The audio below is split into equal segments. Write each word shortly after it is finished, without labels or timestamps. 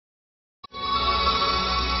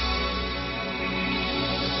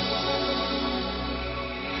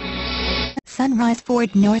Sunrise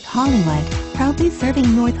Ford North Hollywood, proudly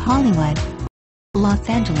serving North Hollywood, Los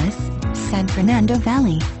Angeles, San Fernando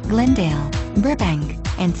Valley, Glendale, Burbank,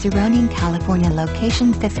 and surrounding California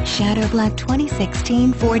location. This Shadow Black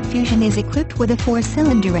 2016 Ford Fusion is equipped with a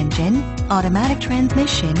 4-cylinder engine, automatic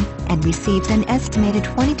transmission, and receives an estimated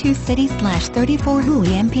 22 city/34 Hui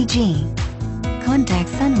mpg. Contact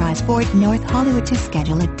Sunrise Ford North Hollywood to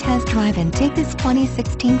schedule a test drive and take this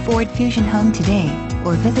 2016 Ford Fusion home today,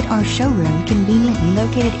 or visit our showroom conveniently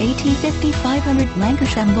located at 5500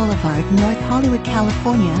 Lankershim Boulevard, North Hollywood,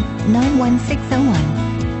 California, 91601.